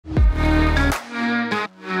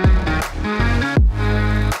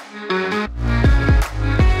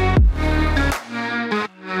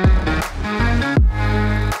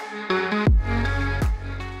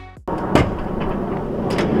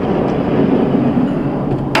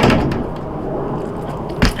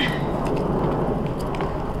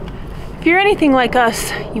If you're anything like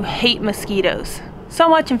us, you hate mosquitoes. So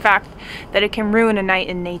much, in fact, that it can ruin a night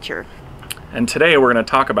in nature. And today we're going to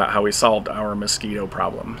talk about how we solved our mosquito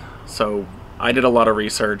problem. So I did a lot of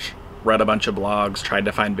research, read a bunch of blogs, tried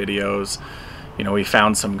to find videos. You know, we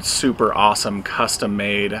found some super awesome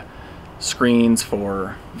custom-made screens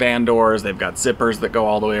for van doors. They've got zippers that go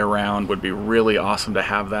all the way around. Would be really awesome to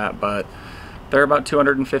have that, but they're about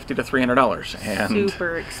 $250 to $300, and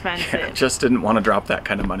super expensive. Yeah, just didn't want to drop that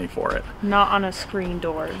kind of money for it. Not on a screen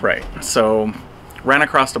door. Right. So ran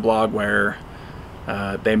across a blog where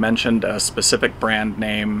they mentioned a specific brand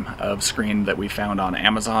name of screen that we found on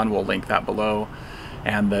Amazon. We'll link that below.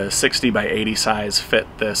 And the 60 by 80 size fit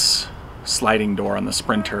this sliding door on the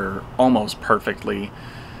Sprinter almost perfectly.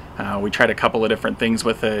 We tried a couple of different things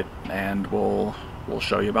with it, and we'll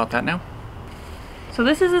show you about that now. So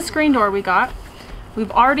this is a screen door we got.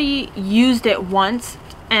 We've already used it once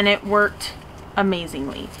and it worked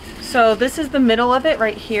amazingly. So this is the middle of it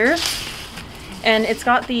right here, and it's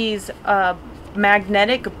got these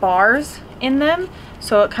magnetic bars in them,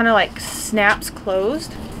 so it kind of like snaps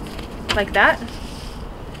closed like that.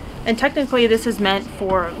 And technically this is meant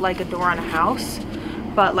for like a door on a house,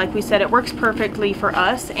 but like we said, it works perfectly for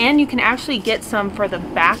us, and you can actually get some for the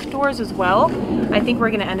back doors as well. I think we're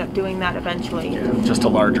going to end up doing that eventually. Yeah, just a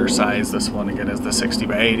larger size. This one again is the 60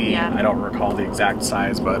 by 80. Yeah. I don't recall the exact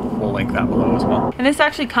size, but we'll link that below as well. And this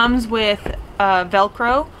actually comes with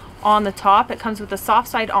Velcro on the top. It comes with the soft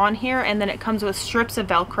side on here, and then it comes with strips of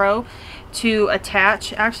Velcro to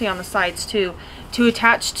attach, actually on the sides too, to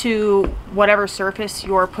attach to whatever surface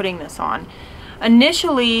you're putting this on.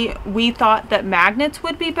 Initially, we thought that magnets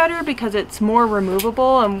would be better because it's more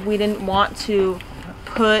removable, and we didn't want to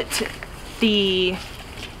put the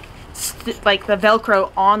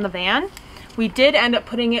Velcro on the van. We did end up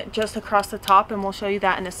putting it just across the top, and we'll show you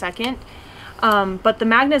that in a second. But the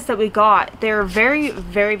magnets that we got, they're very,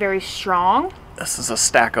 very, very strong. This is a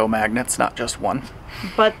stack of magnets, not just one.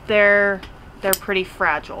 But they're pretty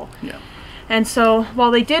fragile. Yeah. And so while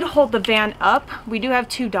they did hold the van up, we do have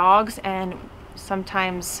two dogs, and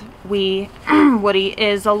sometimes Woody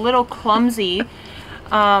is a little clumsy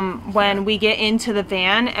when we get into the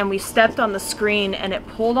van, and we stepped on the screen and it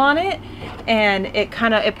pulled on it, and it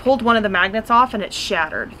pulled one of the magnets off and it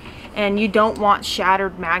shattered. And you don't want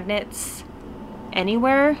shattered magnets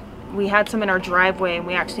anywhere. We had some in our driveway, and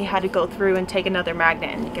we actually had to go through and take another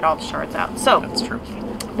magnet and get all the shards out. So that's true.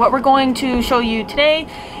 What we're going to show you today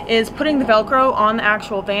is putting the Velcro on the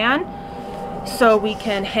actual van, so we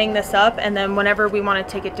can hang this up, and then whenever we want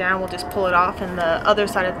to take it down, we'll just pull it off, and the other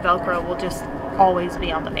side of the Velcro will just always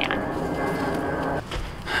be on the van.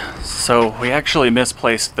 So we actually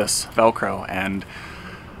misplaced this Velcro, and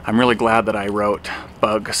I'm really glad that I wrote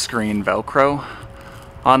bug screen Velcro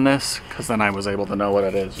on this, because then I was able to know what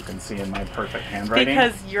it is. You can see in my perfect handwriting.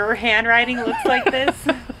 Because your handwriting looks like this.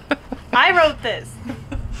 I wrote this.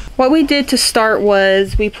 What we did to start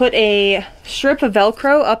was we put a strip of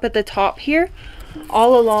Velcro up at the top here,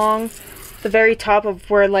 all along the very top of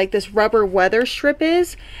where like this rubber weather strip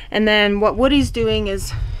is. And then what Woody's doing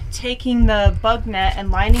is taking the bug net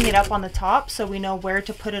and lining it up on the top, so we know where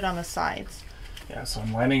to put it on the sides. Yeah, so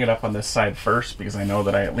I'm lining it up on this side first, because I know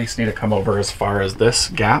that I at least need to come over as far as this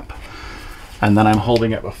gap. And then I'm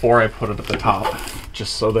holding it before I put it at the top,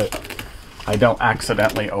 just so that I don't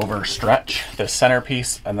accidentally overstretch this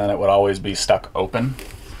centerpiece, and then it would always be stuck open.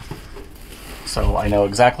 So I know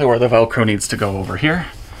exactly where the Velcro needs to go over here,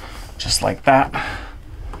 just like that,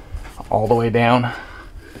 all the way down.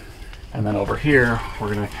 And then over here,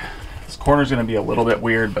 this corner's gonna be a little bit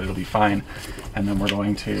weird, but it'll be fine. And then we're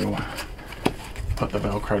going to put the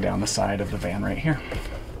Velcro down the side of the van right here.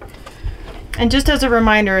 And just as a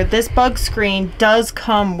reminder, this bug screen does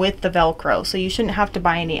come with the Velcro, so you shouldn't have to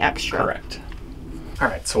buy any extra. Correct. All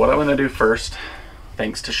right, so what I'm gonna do first,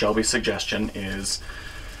 thanks to Shelby's suggestion, is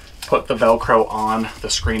put the Velcro on the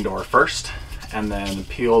screen door first, and then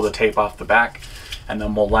peel the tape off the back, and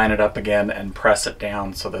then we'll line it up again and press it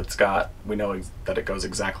down so that we know that it goes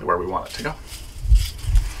exactly where we want it to go.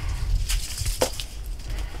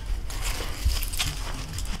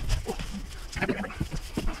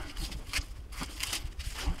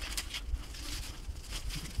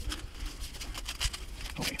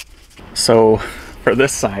 So for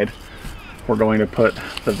this side, we're going to put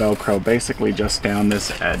the Velcro basically just down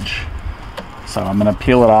this edge. So I'm going to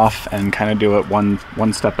peel it off and kind of do it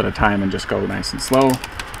one step at a time and just go nice and slow. It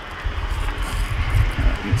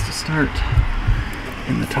needs to start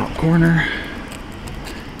in the top corner.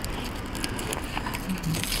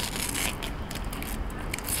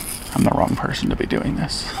 I'm the wrong person to be doing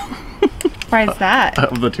this. Why is that?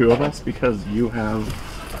 Of the two of us, because you have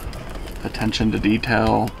attention to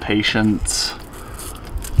detail, patience.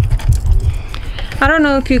 I don't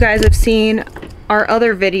know if you guys have seen our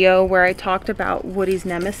other video where I talked about Woody's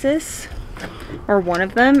nemesis, or one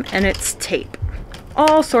of them, and it's tape.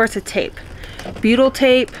 All sorts of tape. Butyl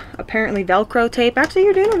tape, apparently Velcro tape. Actually,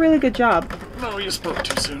 you're doing a really good job. No, you spoke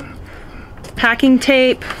too soon. Packing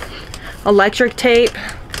tape, electric tape,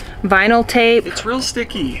 vinyl tape. It's real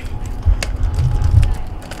sticky.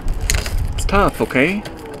 It's tough, okay?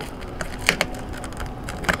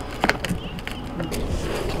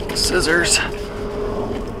 Scissors.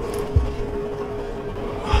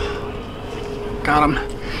 Got him.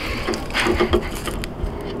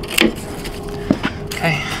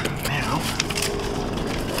 Okay, now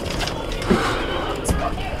let's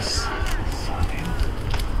put this side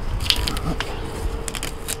up.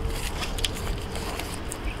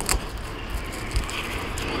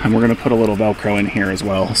 And we're going to put a little Velcro in here as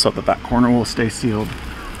well so that that corner will stay sealed.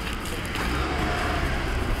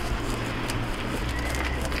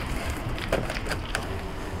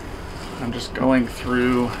 I'm just going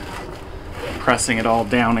through, pressing it all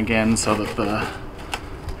down again so that the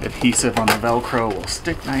adhesive on the Velcro will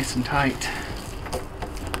stick nice and tight,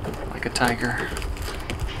 like a tiger.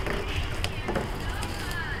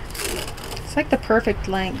 It's like the perfect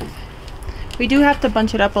length. We do have to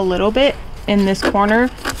bunch it up a little bit in this corner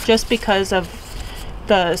just because of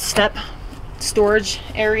the step storage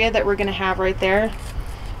area that we're gonna have right there.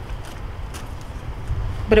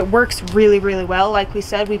 But it works really, really well. Like we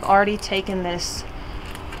said, we've already taken this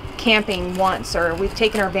camping once, or we've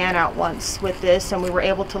taken our van out once with this, and we were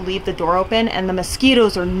able to leave the door open, and the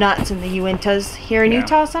mosquitoes are nuts in the Uintas here in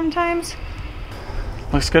Utah sometimes.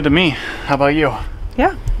 Looks good to me. How about you?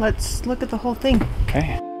 Yeah, let's look at the whole thing.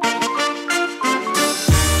 Okay.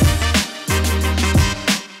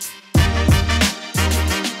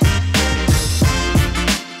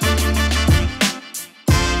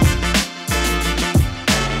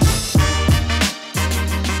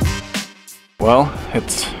 Well,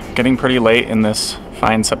 it's getting pretty late in this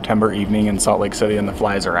fine September evening in Salt Lake City, and the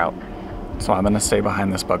flies are out. So I'm gonna stay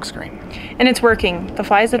behind this bug screen. And it's working. The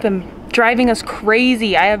flies have been driving us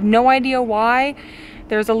crazy. I have no idea why.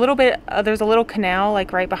 There's a little canal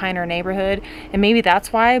like right behind our neighborhood, and maybe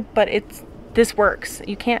that's why, but this works.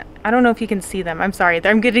 You can't, I don't know if you can see them. I'm sorry,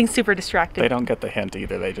 I'm getting super distracted. They don't get the hint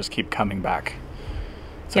either. They just keep coming back.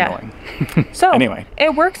 It's annoying. So anyway,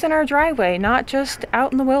 it works in our driveway, not just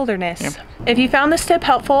out in the wilderness. Yep. If you found this tip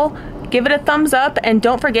helpful, give it a thumbs up, and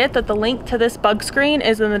don't forget that the link to this bug screen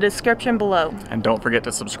is in the description below. And don't forget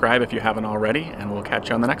to subscribe if you haven't already, and we'll catch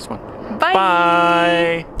you on the next one. Bye.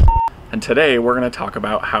 Bye. And today we're going to talk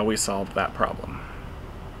about how we solved that problem.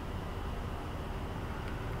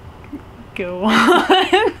 Go on.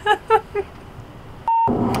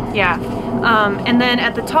 Yeah. And then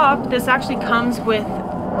at the top, this actually comes with,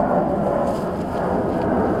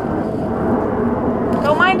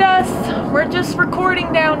 don't mind us, we're just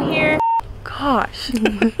recording down here. Gosh.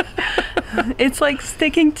 It's like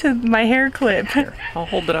sticking to my hair clip. Here, I'll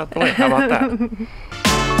hold it out the way. How about that?